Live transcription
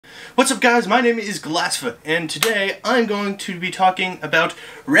What's up guys, my name is Glassfoot, and today I'm going to be talking about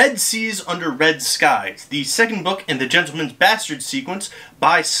Red Seas Under Red Skies, the second book in the Gentleman's Bastard sequence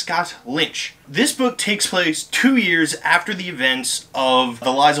by Scott Lynch. This book takes place 2 years after the events of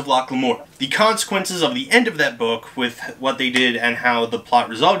The Lies of Locke Lamora. The consequences of the end of that book, with what they did and how the plot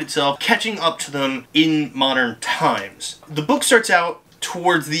resolved itself, catching up to them in modern times. The book starts out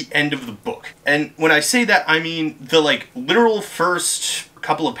towards the end of the book. And when I say that, I mean the literal first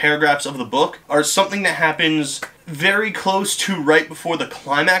couple of paragraphs of the book are something that happens very close to right before the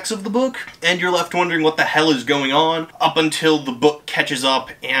climax of the book, and you're left wondering what the hell is going on up until the book catches up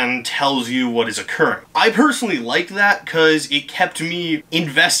and tells you what is occurring. I personally liked that because it kept me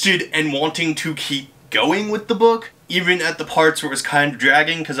invested and wanting to keep going with the book, even at the parts where it was kind of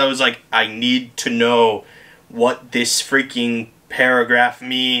dragging, because I was like, I need to know what this freaking paragraph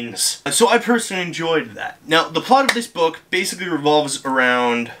means. So I personally enjoyed that. Now, the plot of this book basically revolves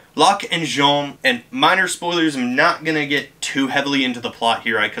around Locke and Jean, and minor spoilers, I'm not gonna get too heavily into the plot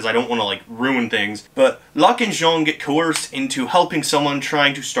here, because I don't want to ruin things, but Locke and Jean get coerced into helping someone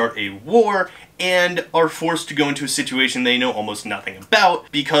trying to start a war, and are forced to go into a situation they know almost nothing about,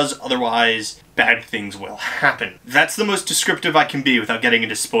 because otherwise bad things will happen. That's the most descriptive I can be without getting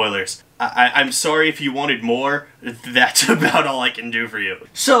into spoilers. I'm sorry if you wanted more, that's about all I can do for you.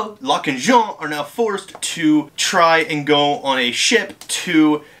 So, Locke and Jean are now forced to try and go on a ship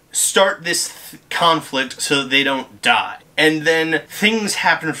to start this conflict so that they don't die. And then things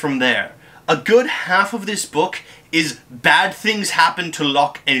happen from there. A good half of this book is bad things happen to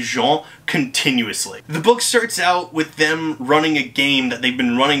Locke and Jean continuously. The book starts out with them running a game that they've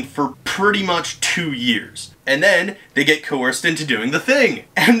been running for pretty much 2 years. And then they get coerced into doing the thing.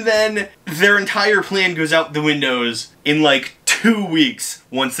 And then their entire plan goes out the windows in 2 weeks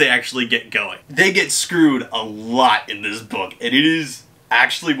once they actually get going. They get screwed a lot in this book, and it is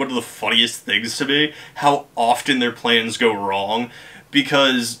actually one of the funniest things to me, how often their plans go wrong,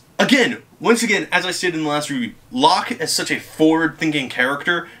 because, once again, as I stated in the last review, Locke is such a forward-thinking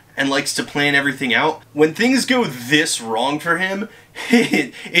character and likes to plan everything out. When things go this wrong for him,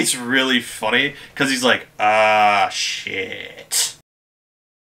 it's really funny, because he's like, shit.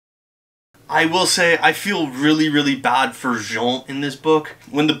 I will say, I feel really bad for Jean in this book.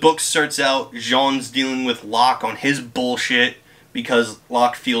 When the book starts out, Jean's dealing with Locke on his bullshit, because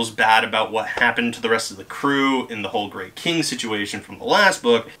Locke feels bad about what happened to the rest of the crew in the whole Great King situation from the last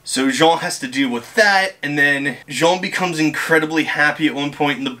book. So Jean has to deal with that, and then Jean becomes incredibly happy at one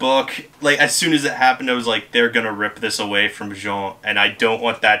point in the book. As soon as it happened, I was like, they're gonna rip this away from Jean, and I don't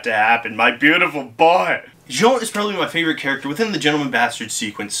want that to happen, my beautiful boy! Jean is probably my favorite character within the Gentleman Bastard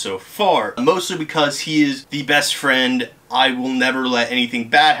sequence so far, mostly because he is the best friend, I will never let anything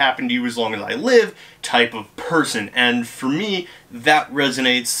bad happen to you as long as I live type of person, and for me, that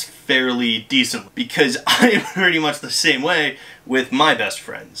resonates fairly decently, because I am pretty much the same way with my best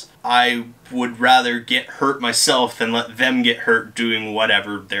friends. I would rather get hurt myself than let them get hurt doing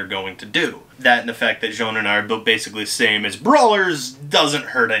whatever they're going to do. That and the fact that Jean and I are both basically the same as brawlers doesn't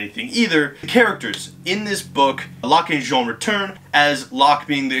hurt anything either. The characters in this book, Locke and Jean return, as Locke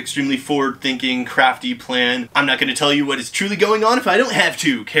being the extremely forward-thinking, crafty plan, I'm not going to tell you what is truly going on if I don't have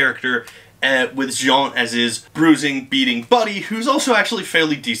to character, with Jean as his bruising, beating buddy, who's also actually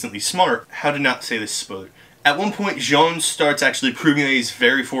fairly decently smart. How to not say this spoiler. At one point, Jean starts actually proving that he's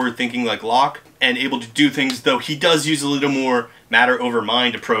very forward-thinking like Locke, and able to do things, though he does use a little more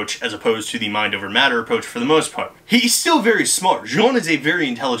matter-over-mind approach as opposed to the mind-over-matter approach for the most part. He's still very smart. Jean is a very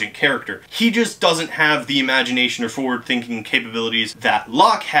intelligent character. He just doesn't have the imagination or forward-thinking capabilities that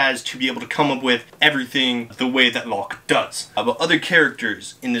Locke has to be able to come up with everything the way that Locke does. About other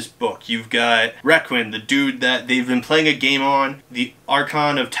characters in this book, you've got Requin, the dude that they've been playing a game on, the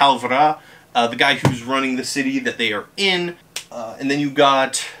Archon of Talvra, the guy who's running the city that they are in, and then you've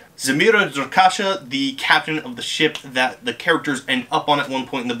got Zamira Drakasha, the captain of the ship that the characters end up on at one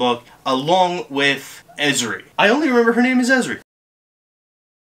point in the book, along with Ezri. I only remember her name is Ezri.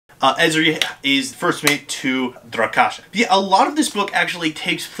 Ezri is first mate to Drakasha. Yeah, a lot of this book actually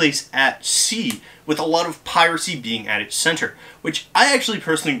takes place at sea, with a lot of piracy being at its center, which I actually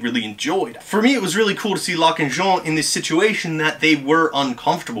personally really enjoyed. For me, it was really cool to see Locke and Jean in this situation that they were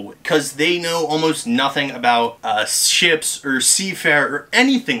uncomfortable with, because they know almost nothing about ships or seafare or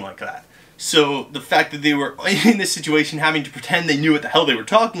anything like that. So the fact that they were in this situation having to pretend they knew what the hell they were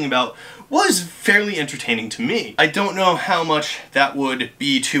talking about was fairly entertaining to me. I don't know how much that would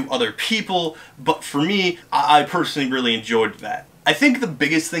be to other people, but for me, I personally really enjoyed that. I think the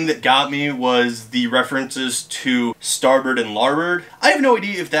biggest thing that got me was the references to starboard and larboard. I have no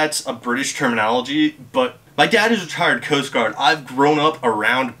idea if that's a British terminology, but My dad is a retired Coast Guard. I've grown up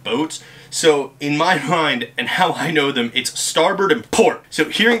around boats. So in my mind and how I know them, it's starboard and port. So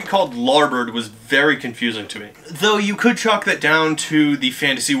hearing it called larboard was very confusing to me. Though you could chalk that down to the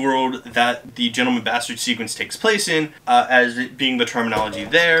fantasy world that the Gentleman Bastard sequence takes place in, as it being the terminology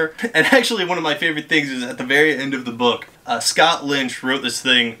there. And actually one of my favorite things is at the very end of the book, Scott Lynch wrote this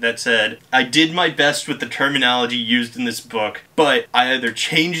thing that said, "I did my best with the terminology used in this book, but I either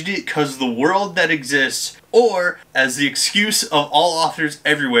changed it because of the world that exists, or, as the excuse of all authors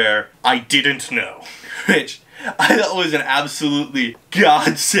everywhere, I didn't know." Which I thought was an absolutely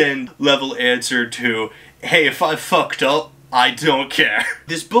godsend level answer to, hey, if I fucked up, I don't care.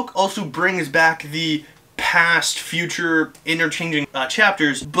 This book also brings back the past, future, interchanging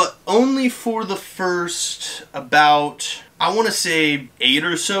chapters, but only for the first about, I want to say 8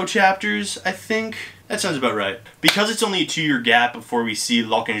 or so chapters, I think. That sounds about right. Because it's only a 2-year gap before we see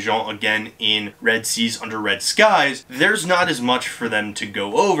Locke and Jean again in Red Seas Under Red Skies, there's not as much for them to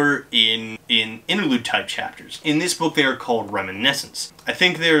go over in interlude type chapters. In this book they are called Reminiscence. I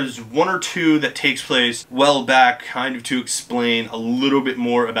think there's 1 or 2 that takes place well back, kind of to explain a little bit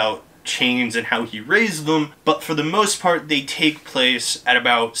more about Chains and how he raised them, but for the most part they take place at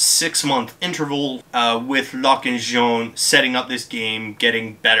about 6-month interval, with Locke and Jean setting up this game,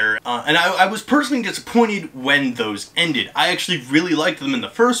 getting better, and I was personally disappointed when those ended. I actually really liked them in the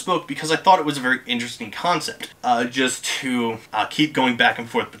first book because I thought it was a very interesting concept, just to keep going back and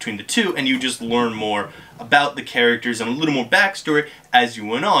forth between the two, and you just learn more about the characters and a little more backstory as you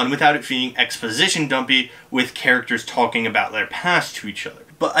went on, without it being exposition dumpy with characters talking about their past to each other.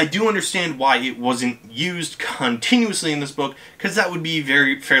 But I do understand why it wasn't used continuously in this book, because that would be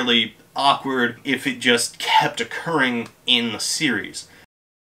fairly awkward if it just kept occurring in the series.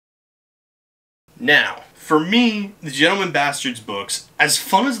 Now, for me, the Gentleman Bastards books, as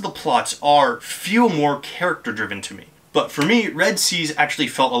fun as the plots are, feel more character-driven to me. But for me, Red Seas actually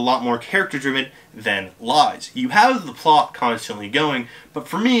felt a lot more character-driven than Lies. You have the plot constantly going, but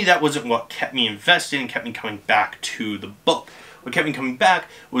for me, that wasn't what kept me invested and kept me coming back to the book. What kept me coming back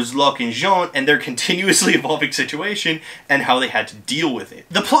was Locke and Jean and their continuously evolving situation and how they had to deal with it.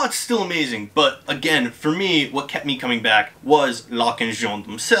 The plot's still amazing, but again, for me, what kept me coming back was Locke and Jean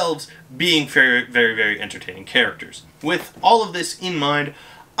themselves being very, very, very entertaining characters. With all of this in mind,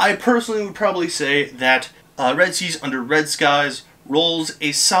 I personally would probably say that Red Seas Under Red Skies rolls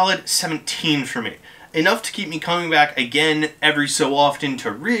a solid 17 for me. Enough to keep me coming back again every so often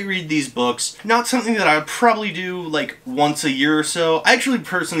to reread these books. Not something that I would probably do like once a year or so. I actually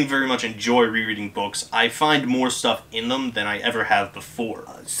personally very much enjoy rereading books. I find more stuff in them than I ever have before.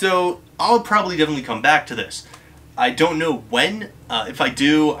 So I'll probably definitely come back to this. I don't know when. If I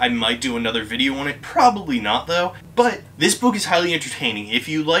do, I might do another video on it. Probably not, though. But this book is highly entertaining. If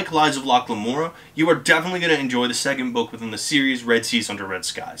you like Lies of Locke Lamora, you are definitely going to enjoy the second book within the series, Red Seas Under Red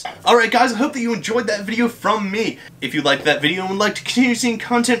Skies. Alright guys, I hope that you enjoyed that video from me. If you liked that video and would like to continue seeing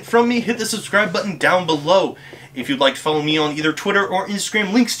content from me, hit the subscribe button down below. If you'd like to follow me on either Twitter or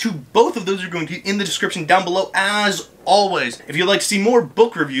Instagram, links to both of those are going to be in the description down below as always. If you'd like to see more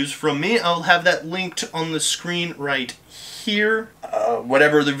book reviews from me, I'll have that linked on the screen right here.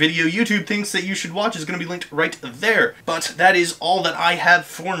 Whatever the video YouTube thinks that you should watch is going to be linked right there. But that is all that I have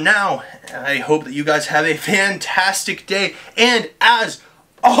for now. I hope that you guys have a fantastic day, and as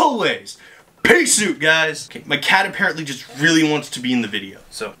always, peace out, guys! Okay, my cat apparently just really wants to be in the video,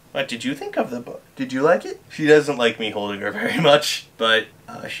 so what did you think of the book? Did you like it? She doesn't like me holding her very much, but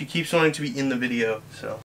she keeps wanting to be in the video, so